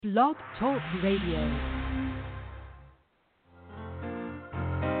Blog Talk Radio.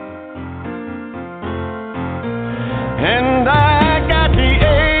 And I got the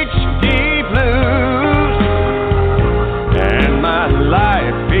HD blues, and my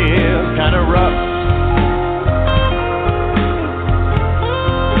life feels kind of rough.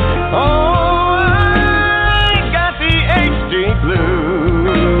 Oh, I got the HD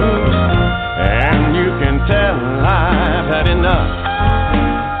blues, and you can tell I've had enough.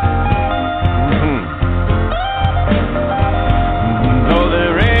 Though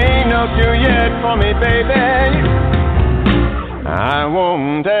there ain't no cure yet for me, baby, I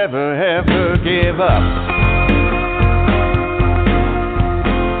won't ever give up.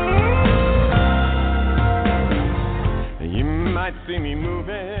 You might see me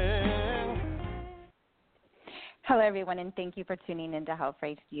moving. Hello, everyone, and thank you for tuning in to Help for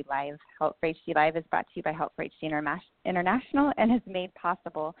HD Live. Help for HD Live is brought to you by Help for HD International and is made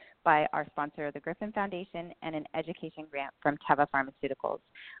possible by our sponsor, the Griffin Foundation, and an education grant from Teva Pharmaceuticals.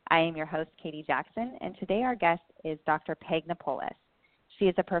 I am your host, Katie Jackson, and today our guest is Dr. Peg Nopoulos. She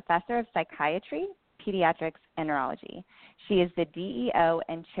is a professor of psychiatry, pediatrics, and neurology. She is the DEO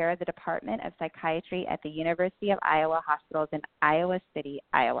and Chair of the Department of Psychiatry at the University of Iowa Hospitals in Iowa City,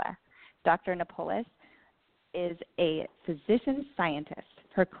 Iowa. Dr. Nopoulos is a physician scientist.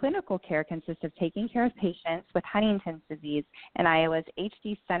 Her clinical care consists of taking care of patients with Huntington's disease in Iowa's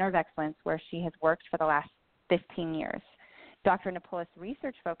HD Center of Excellence, where she has worked for the last 15 years. Dr. Nopoulos'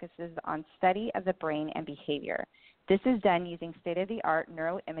 research focuses on study of the brain and behavior. This is done using state-of-the-art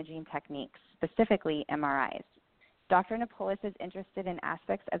neuroimaging techniques, specifically MRIs. Dr. Nopoulos is interested in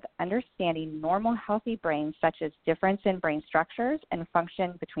aspects of understanding normal, healthy brains, such as difference in brain structures and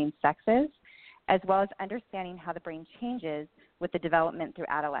function between sexes, as well as understanding how the brain changes with the development through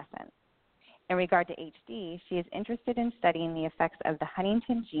adolescence. In regard to HD, she is interested in studying the effects of the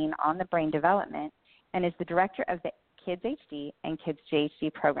Huntington gene on the brain development and is the director of the Kids-HD and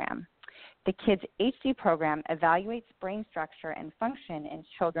Kids-JHD program. The Kids-HD program evaluates brain structure and function in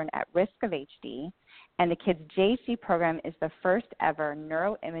children at risk of HD, and the Kids-JHD program is the first ever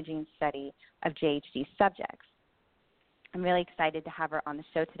neuroimaging study of JHD subjects. I'm really excited to have her on the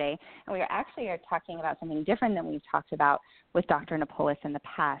show today, and we are talking about something different than we've talked about with Dr. Nopoulos in the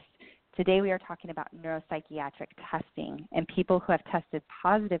past. Today we are talking about neuropsychiatric testing and people who have tested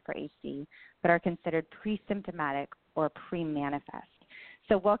positive for HD but are considered presymptomatic or pre-manifest.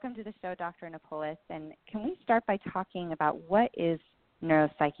 So welcome to the show, Dr. Nopoulos, and can we start by talking about what is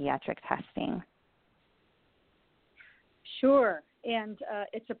neuropsychiatric testing? Sure, and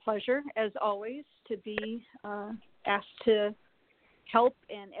it's a pleasure, as always, to be asked to help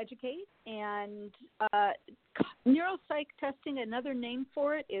and educate. And neuropsych testing, another name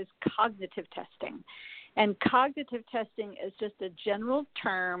for it is cognitive testing. And cognitive testing is just a general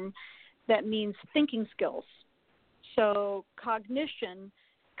term that means thinking skills. So cognitive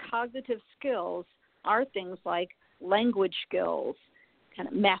skills are things like language skills, kind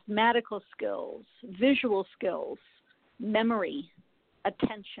of mathematical skills, visual skills, memory,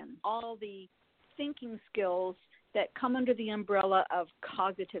 attention, all the thinking skills that come under the umbrella of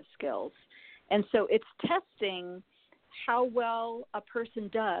cognitive skills. And so it's testing how well a person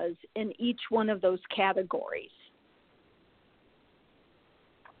does in each one of those categories.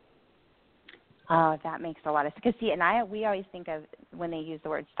 Oh, that makes a lot of sense. Because see, we always think of, when they use the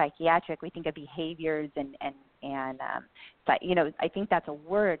word psychiatric, we think of behaviors but I think that's a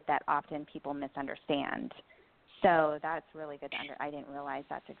word that often people misunderstand. So that's really good. I didn't realize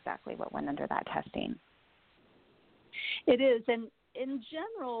that's exactly what went under that testing. It is, and in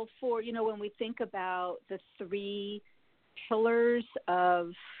general, when we think about the three pillars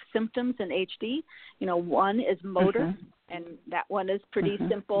of symptoms in HD, one is motor, and that one is pretty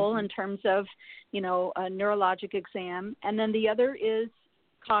simple in terms of, a neurologic exam, and then the other is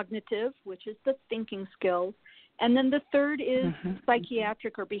cognitive, which is the thinking skills, and then the third is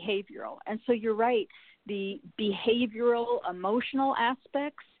psychiatric or behavioral. And so you're right, the behavioral, emotional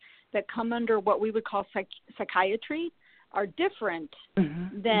aspects that come under what we would call psychiatry are different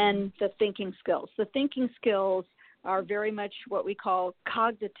than the thinking skills. The thinking skills are very much what we call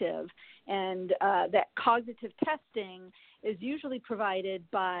cognitive, and that cognitive testing is usually provided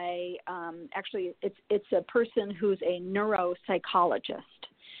by, it's a person who's a neuropsychologist.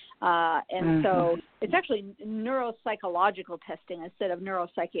 And so it's actually neuropsychological testing instead of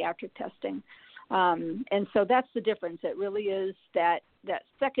neuropsychiatric testing. And so that's the difference. It really is that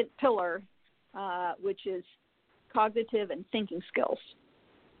second pillar, which is cognitive and thinking skills.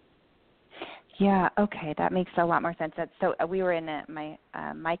 Yeah, okay, that makes a lot more sense. So we were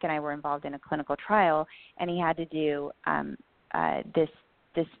Mike and I were involved in a clinical trial, and he had to do this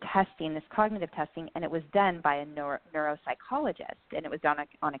this testing, this cognitive testing, and it was done by a neuropsychologist, and it was done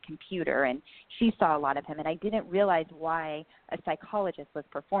on a computer, and she saw a lot of him, and I didn't realize why a psychologist was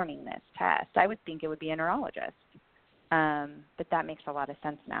performing this test. I would think it would be a neurologist, but that makes a lot of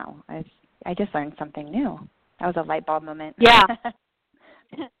sense now. I just learned something new. That was a light bulb moment. Yeah.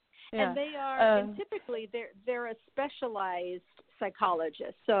 Yeah. And they are, and typically they're a specialized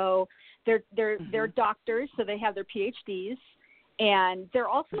psychologist. So they're doctors, so they have their PhDs, and they're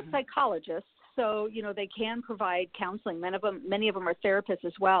also psychologists. So they can provide counseling. Many of them are therapists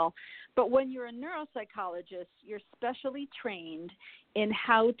as well. But when you're a neuropsychologist, you're specially trained in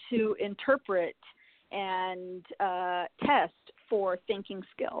how to interpret and test for thinking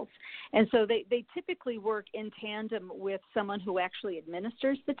skills. And so they typically work in tandem with someone who actually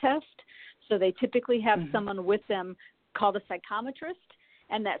administers the test. So they typically have someone with them called a psychometrist,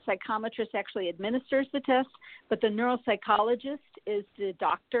 and that psychometrist actually administers the test, but the neuropsychologist is the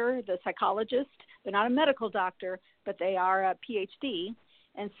doctor, the psychologist. They're not a medical doctor, but they are a PhD,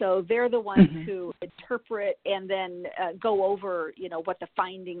 and so they're the ones who interpret and then go over, what the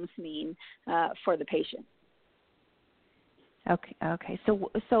findings mean for the patient. Okay.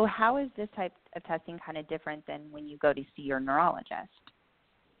 So how is this type of testing kind of different than when you go to see your neurologist?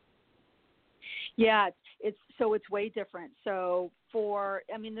 Yeah, it's way different. So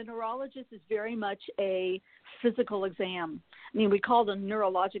the neurologist is very much a physical exam. I mean, we call it a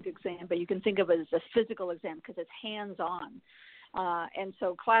neurologic exam, but you can think of it as a physical exam because it's hands-on. And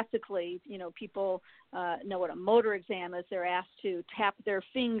so classically, people know what a motor exam is. They're asked to tap their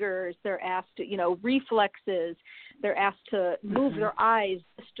fingers. They're asked to, reflexes. They're asked to move their eyes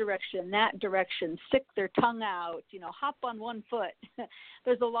this direction, that direction, stick their tongue out, hop on one foot.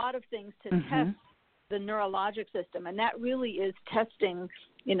 There's a lot of things to test the neurologic system, and that really is testing,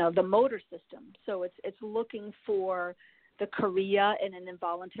 the motor system. So it's looking for the chorea and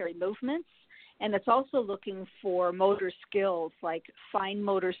involuntary movements. And it's also looking for motor skills like fine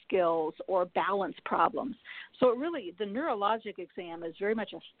motor skills or balance problems. So the neurologic exam is very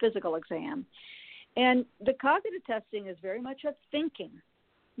much a physical exam. And the cognitive testing is very much a thinking,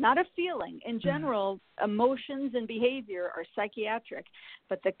 not a feeling. In general, emotions and behavior are psychiatric,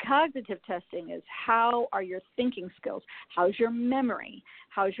 but the cognitive testing is how are your thinking skills? How's your memory?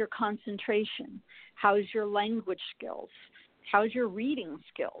 How's your concentration? How's your language skills? How's your reading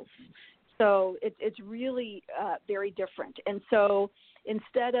skills? So it's really very different. And so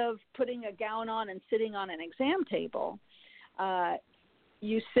instead of putting a gown on and sitting on an exam table,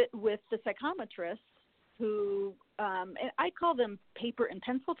 you sit with the psychometrist who, and I call them paper and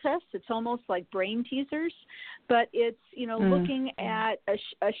pencil tests. It's almost like brain teasers, but it's, looking at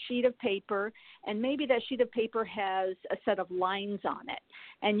a sheet of paper, and maybe that sheet of paper has a set of lines on it.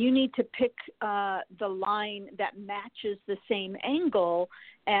 And you need to pick the line that matches the same angle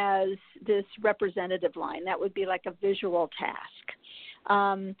as this representative line. That would be like a visual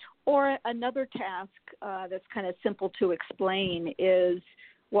task. Or another task that's kind of simple to explain is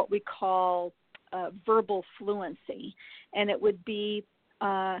what we call verbal fluency. And it would be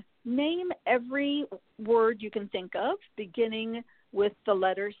name every word you can think of beginning with the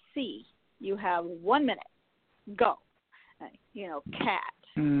letter C. You have 1 minute. Go. Cat,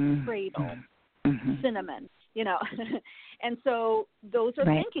 cradle, cinnamon, And so those are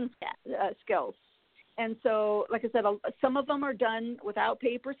thinking skills. And so, like I said, some of them are done without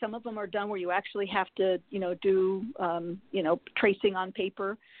paper. Some of them are done where you actually have to, do, tracing on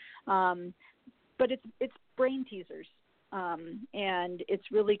paper. But it's brain teasers. And it's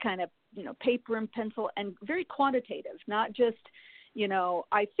really kind of, paper and pencil and very quantitative, not just,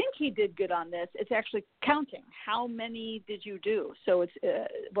 I think he did good on this. It's actually counting. How many did you do? So it's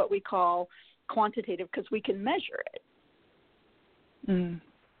what we call quantitative because we can measure it.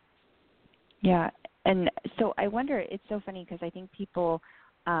 Yeah. And so I wonder, it's so funny because I think people,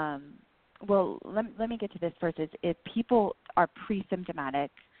 let me get to this first. If people are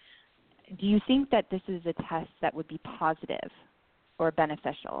pre-symptomatic, do you think that this is a test that would be positive or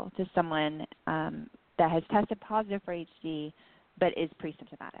beneficial to someone that has tested positive for HD but is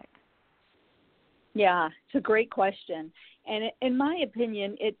pre-symptomatic? Yeah, it's a great question. And in my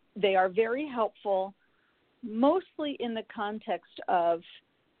opinion, they are very helpful, mostly in the context of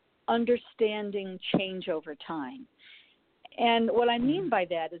understanding change over time. And what I mean by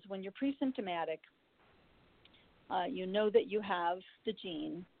that is when you're pre-symptomatic, you know that you have the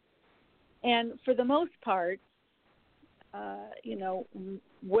gene. And for the most part,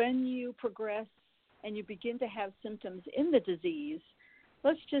 when you progress and you begin to have symptoms in the disease,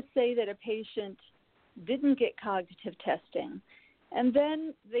 let's just say that a patient didn't get cognitive testing, and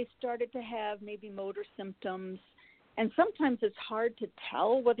then they started to have maybe motor symptoms, And sometimes it's hard to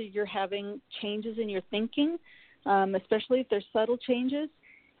tell whether you're having changes in your thinking, especially if there's subtle changes.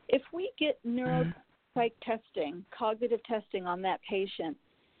 If we get neuropsych testing, cognitive testing on that patient,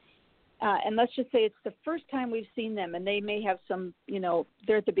 and let's just say it's the first time we've seen them and they may have some,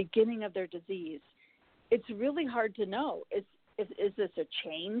 they're at the beginning of their disease, it's really hard to know. Is this a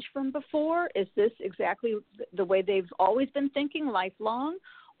change from before? Is this exactly the way they've always been thinking lifelong?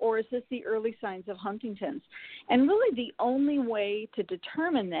 Or is this the early signs of Huntington's? And really the only way to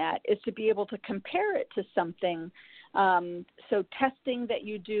determine that is to be able to compare it to something. So testing that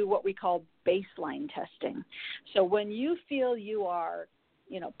you do what we call baseline testing. So when you feel you are,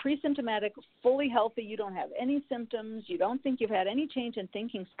 pre-symptomatic, fully healthy, you don't have any symptoms, you don't think you've had any change in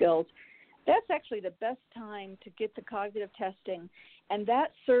thinking skills, that's actually the best time to get the cognitive testing, and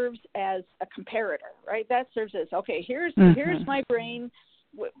that serves as a comparator, right? That serves as, okay, here's my brain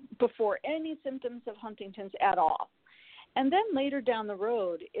before any symptoms of Huntington's at all. And then later down the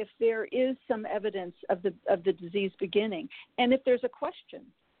road, if there is some evidence of the disease beginning, and if there's a question,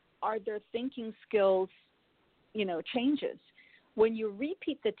 are there thinking skills, changes? When you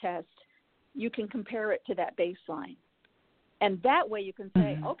repeat the test, you can compare it to that baseline. And that way you can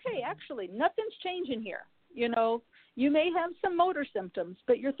say, okay, actually, nothing's changing here. You may have some motor symptoms,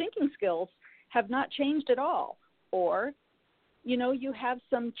 but your thinking skills have not changed at all. Or, you have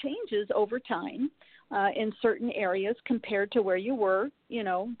some changes over time in certain areas compared to where you were,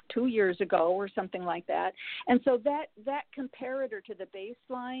 2 years ago or something like that. And so that comparator to the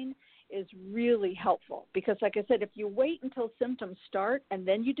baseline is really helpful because, like I said, if you wait until symptoms start and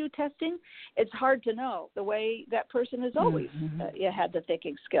then you do testing, it's hard to know the way that person has always had the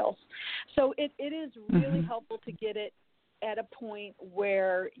thinking skills. So it is really helpful to get it at a point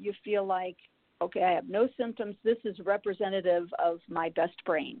where you feel like, okay, I have no symptoms. This is representative of my best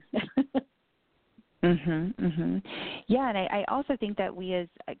brain. Yeah, and I also think that we as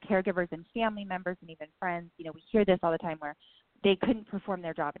caregivers and family members and even friends, we hear this all the time where they couldn't perform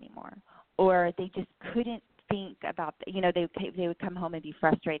their job anymore, or they just couldn't think about, they would come home and be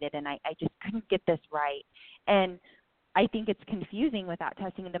frustrated, and I just couldn't get this right. And I think it's confusing without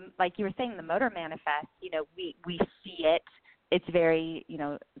testing. Like you were saying, the motor manifest, we see it. It's very,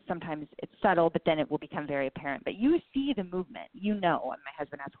 sometimes it's subtle, but then it will become very apparent. But you see the movement. And my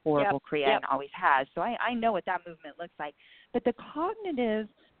husband has horrible chorea and always has, so I know what that movement looks like. But the cognitive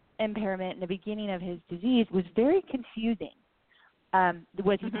impairment in the beginning of his disease was very confusing.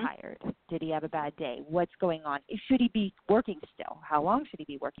 Was he tired? Did he have a bad day? What's going on? Should he be working still? How long should he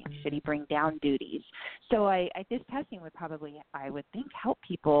be working? Should he bring down duties? So this testing would probably, I would think, help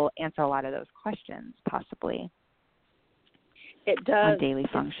people answer a lot of those questions, possibly. It does. On daily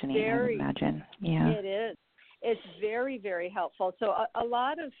functioning, I would imagine. Yeah. It is. It's very, very helpful. So a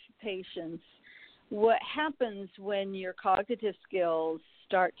lot of patients, what happens when your cognitive skills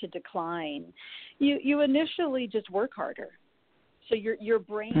start to decline, you initially just work harder. So your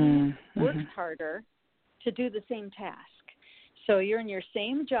brain works harder to do the same task. So you're in your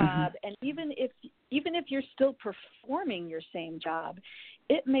same job, and even if you're still performing your same job,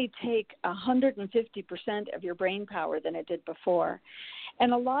 it may take 150% of your brain power than it did before.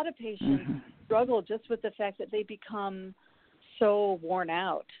 And a lot of patients struggle just with the fact that they become so worn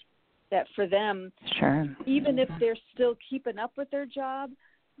out that for them, even if they're still keeping up with their job,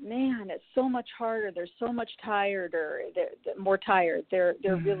 man, it's so much harder. They're so much tired, or they're more tired. They're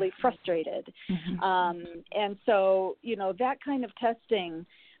really frustrated. And so, that kind of testing,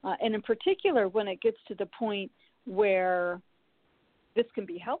 and in particular when it gets to the point where this can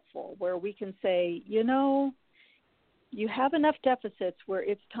be helpful, where we can say, you have enough deficits where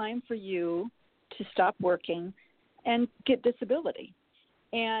it's time for you to stop working and get disability.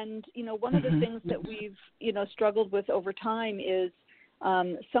 And, one of the things that we've, struggled with over time is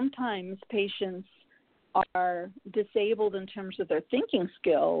sometimes patients are disabled in terms of their thinking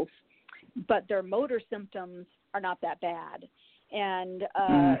skills, but their motor symptoms are not that bad. And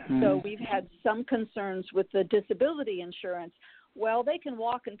so we've had some concerns with the disability insurance. Well, they can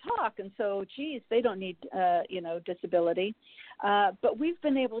walk and talk, and so, they don't need, disability. But we've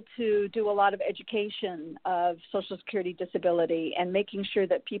been able to do a lot of education of Social Security disability and making sure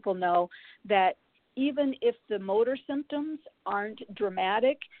that people know that even if the motor symptoms aren't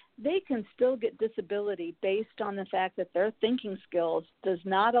dramatic, they can still get disability based on the fact that their thinking skills does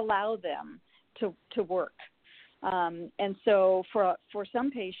not allow them to work. And so for some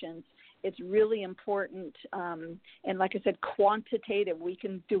patients, it's really important, and like I said, quantitative. We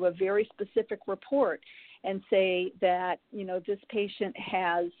can do a very specific report and say that, this patient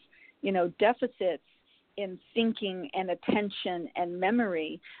has, deficits in thinking and attention and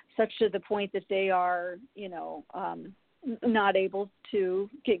memory, such to the point that they are, not able to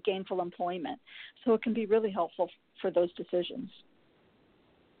get gainful employment. So it can be really helpful for those decisions.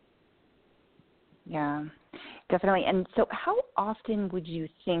 Yeah, definitely. And so how often would you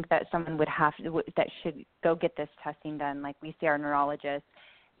think that someone would that should go get this testing done? Like we see our neurologists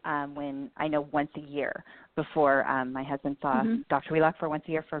once a year before my husband saw Dr. Wheelock for once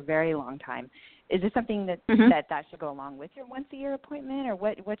a year for a very long time. Is this something that that should go along with your once a year appointment, or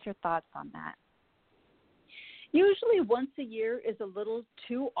what's your thoughts on that? Usually once a year is a little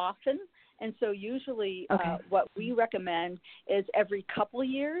too often. And so usually what we recommend is every couple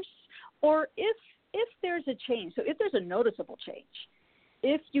years, or if there's a change, so if there's a noticeable change,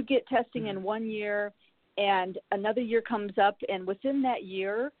 if you get testing in 1 year and another year comes up and within that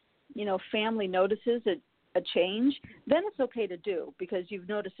year, family notices a change, then it's okay to do because you've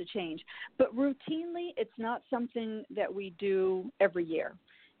noticed a change. But routinely, it's not something that we do every year.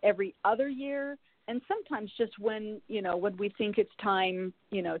 Every other year, and sometimes just when we think it's time,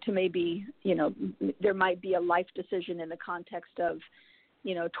 to maybe, there might be a life decision in the context of,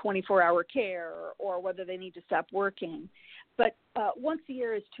 24-hour care or whether they need to stop working. But once a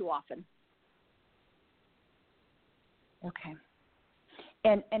year is too often. Okay.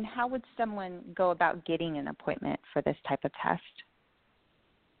 And how would someone go about getting an appointment for this type of test?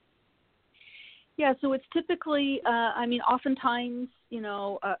 Yeah, so it's typically, oftentimes,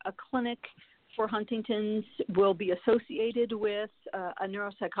 a clinic for Huntington's will be associated with a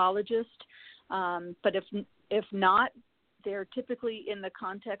neuropsychologist, but if not, they're typically in the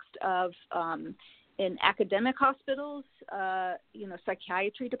context of in academic hospitals,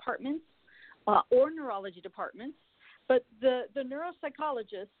 psychiatry departments or neurology departments. But the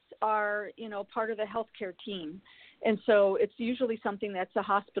neuropsychologists are, part of the healthcare team, and so it's usually something that's a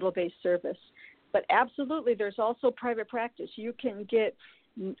hospital-based service. But absolutely, there's also private practice. You can get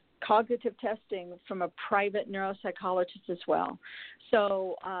cognitive testing from a private neuropsychologist as well.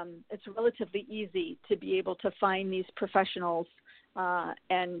 So it's relatively easy to be able to find these professionals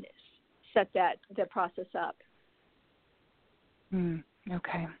and set that process up.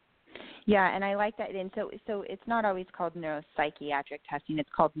 Okay. Yeah, and I like that. And so it's not always called neuropsychiatric testing. It's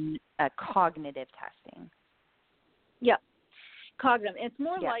called cognitive testing. Yeah. Cognitive. It's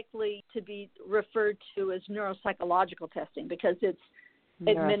more likely to be referred to as neuropsychological testing because it's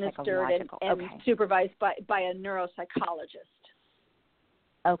administered and supervised by a neuropsychologist.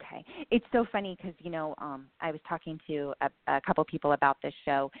 Okay. It's so funny because, I was talking to a couple people about this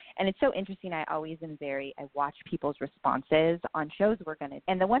show, and it's so interesting. I watch people's responses on shows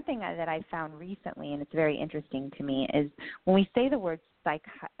and the one thing that I found recently, and it's very interesting to me, is when we say the word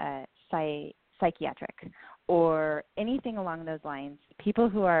psychiatric or anything along those lines, people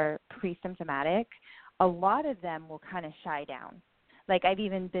who are pre-symptomatic, a lot of them will kind of shy down. Like I've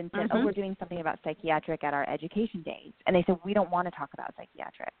even been said, we're doing something about psychiatric at our education days. And they said, we don't want to talk about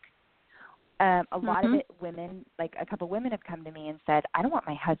psychiatric. A lot of it, women, like a couple women have come to me and said, I don't want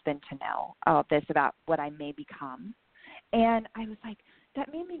my husband to know all this about what I may become. And I was like,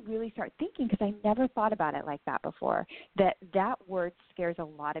 that made me really start thinking because I never thought about it like that before, that word scares a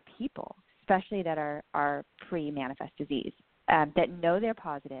lot of people, especially that are pre-manifest disease, that know they're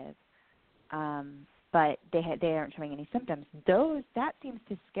positive, but they aren't showing any symptoms. That seems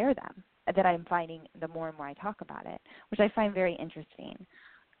to scare them, that I'm finding the more and more I talk about it, which I find very interesting.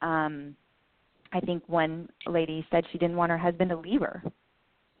 I think one lady said she didn't want her husband to leave her.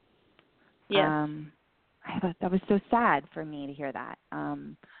 Yes. I thought that was so sad for me to hear that.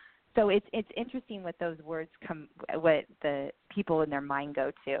 So it's interesting what those words what the people in their mind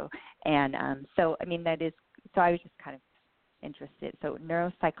go to. And so I was just kind of interested. So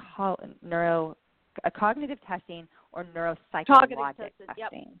cognitive testing or neuropsychological testing.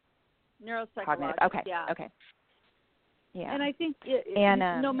 Yep. Neuropsychological. Cognitive. Okay. Yeah. Okay. Yeah. And I think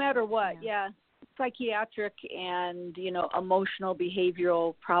no matter what, psychiatric and emotional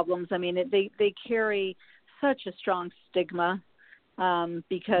behavioral problems. I mean, they carry such a strong stigma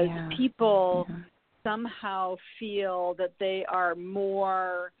because people somehow feel that they are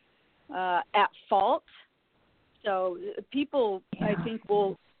more at fault. So people, I think,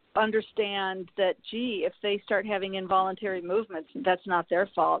 will understand that, if they start having involuntary movements, that's not their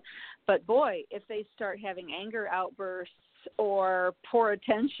fault. But boy, if they start having anger outbursts or poor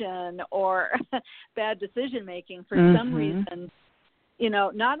attention or bad decision making for some reason,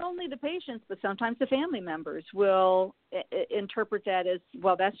 not only the patients, but sometimes the family members will interpret that as,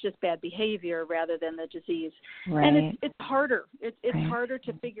 well, that's just bad behavior rather than the disease. Right. And it's harder. It's harder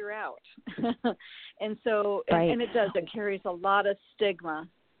to figure out. And so, and it carries a lot of stigma.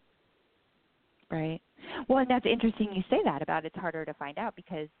 Right. Well, and that's interesting you say that about it's harder to find out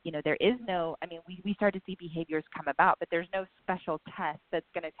because, there is no, we start to see behaviors come about, but there's no special test that's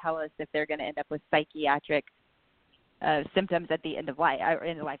going to tell us if they're going to end up with psychiatric symptoms at the end of life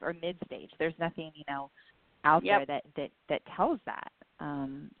or mid-stage. There's nothing, out there that tells that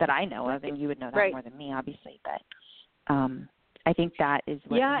I know of, and you would know that more than me, obviously. But I think that is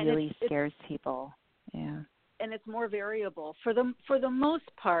what really scares people. Yeah, and it's more variable. For the most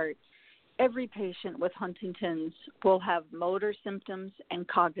part, every patient with Huntington's will have motor symptoms and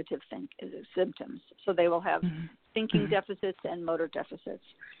cognitive symptoms. So they will have thinking deficits and motor deficits.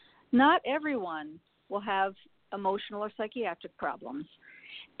 Not everyone will have emotional or psychiatric problems.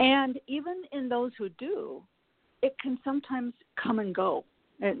 And even in those who do, it can sometimes come and go.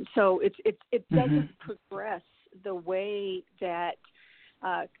 And so it doesn't progress the way that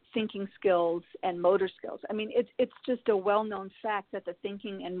thinking skills and motor skills. It's just a well-known fact that the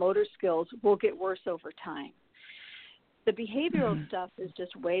thinking and motor skills will get worse over time. The behavioral stuff is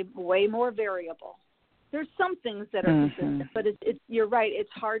just way more variable. There's some things that are consistent, but you're right.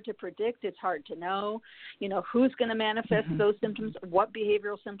 It's hard to predict. It's hard to know, who's going to manifest those symptoms, what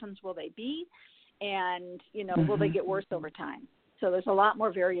behavioral symptoms will they be, and, will they get worse over time? So there's a lot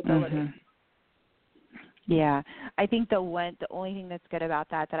more variability. Yeah, I think the only thing that's good about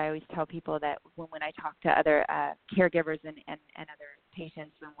that I always tell people that when I talk to other caregivers and other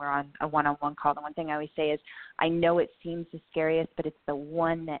patients when we're on a one-on-one call, the one thing I always say is, I know it seems the scariest, but it's the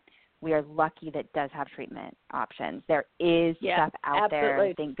one that we are lucky that does have treatment options. There is stuff out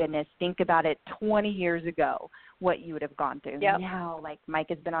there. Thank goodness. Think about it 20 years ago, what you would have gone through. Yep. Now, like Mike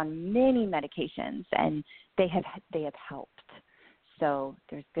has been on many medications, and they have helped. So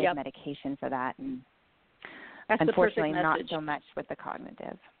there's good medication for that, and that's unfortunately not so much with the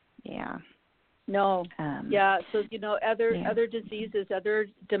cognitive. Yeah. No. So other diseases, other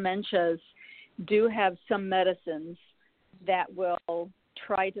dementias do have some medicines that will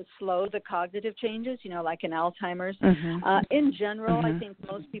try to slow the cognitive changes, like in Alzheimer's. In general, I think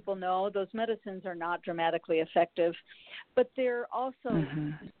most people know those medicines are not dramatically effective, but they're also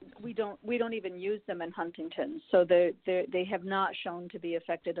we don't even use them in Huntington's, so they have not shown to be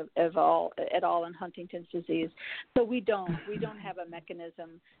effective at all in Huntington's disease. So we don't have a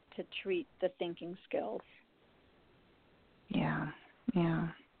mechanism to treat the thinking skills. Yeah.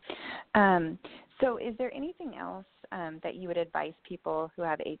 So is there anything else that you would advise people who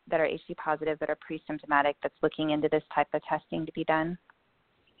have that are HD positive that are pre-symptomatic that's looking into this type of testing to be done?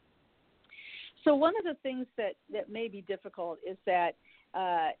 So one of the things that may be difficult is that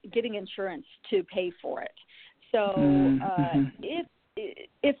getting insurance to pay for it. So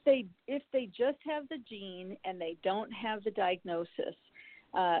if they just have the gene and they don't have the diagnosis,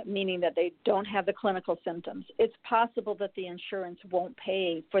 meaning that they don't have the clinical symptoms, it's possible that the insurance won't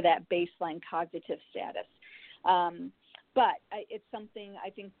pay for that baseline cognitive status. But it's something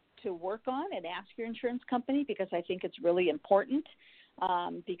I think to work on and ask your insurance company, because I think it's really important,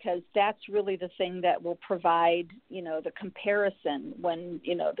 because that's really the thing that will provide, the comparison when,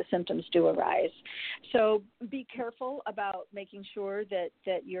 the symptoms do arise. So be careful about making sure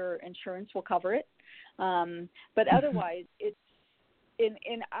that your insurance will cover it. But otherwise, it's,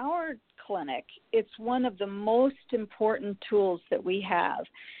 in our clinic, it's one of the most important tools that we have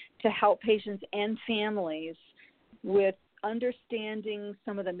to help patients and families with understanding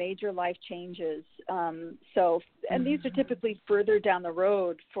some of the major life changes. And these are typically further down the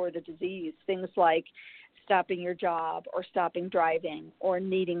road for the disease, things like stopping your job or stopping driving or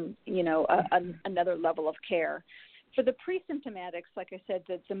needing, another level of care. For the pre-symptomatics, like I said,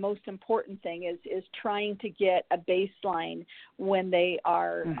 the most important thing is trying to get a baseline when they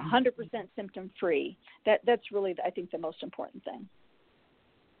are 100% symptom-free. That's really, I think, the most important thing.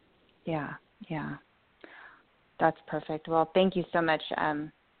 Yeah. That's perfect. Well, thank you so much,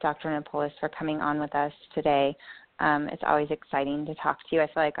 Dr. Nopoulos, for coming on with us today. It's always exciting to talk to you. I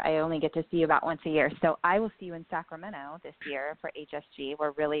feel like I only get to see you about once a year. So I will see you in Sacramento this year for HSG.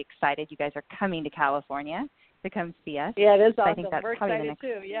 We're really excited. You guys are coming to California to come see us. Yeah, it is awesome. I think that's We're excited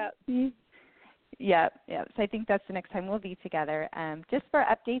too, Yeah. So I think that's the next time we'll be together. Just for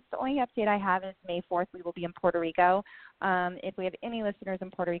updates, the only update I have is May 4th. We will be in Puerto Rico. If we have any listeners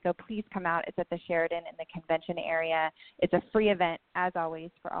in Puerto Rico, please come out. It's at the Sheraton in the convention area. It's a free event, as always,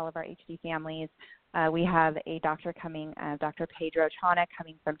 for all of our HD families. We have a doctor coming, Dr. Pedro Chana,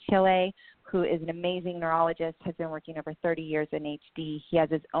 coming from Chile, who is an amazing neurologist, has been working over 30 years in HD. He has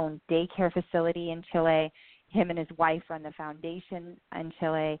his own daycare facility in Chile. Him and his wife run the foundation in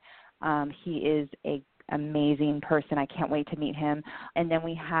Chile. He is an amazing person. I can't wait to meet him. And then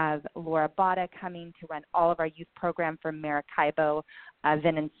we have Laura Bada coming to run all of our youth program from Maracaibo,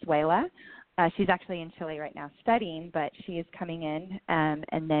 Venezuela. she's actually in Chile right now studying, but she is coming in.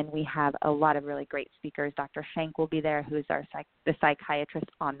 And then we have a lot of really great speakers. Dr. Shank will be there, who is the psychiatrist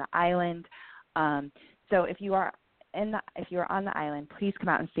on the island. So if you are on the island, please come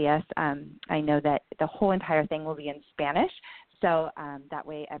out and see us. I know that the whole entire thing will be in Spanish, so that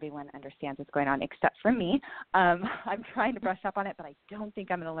way everyone understands what's going on except for me. I'm trying to brush up on it, but I don't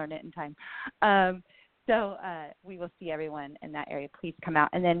think I'm going to learn it in time. So we will see everyone in that area. Please come out.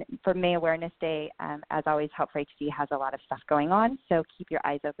 And then for May Awareness Day, as always, Help for HD has a lot of stuff going on, so keep your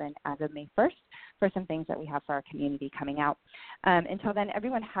eyes open as of May 1st for some things that we have for our community coming out. Until then,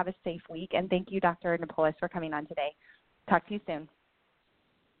 everyone have a safe week, and thank you, Dr. Nopoulos, for coming on today. Talk to you soon.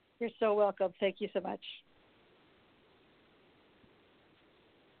 You're so welcome. Thank you so much.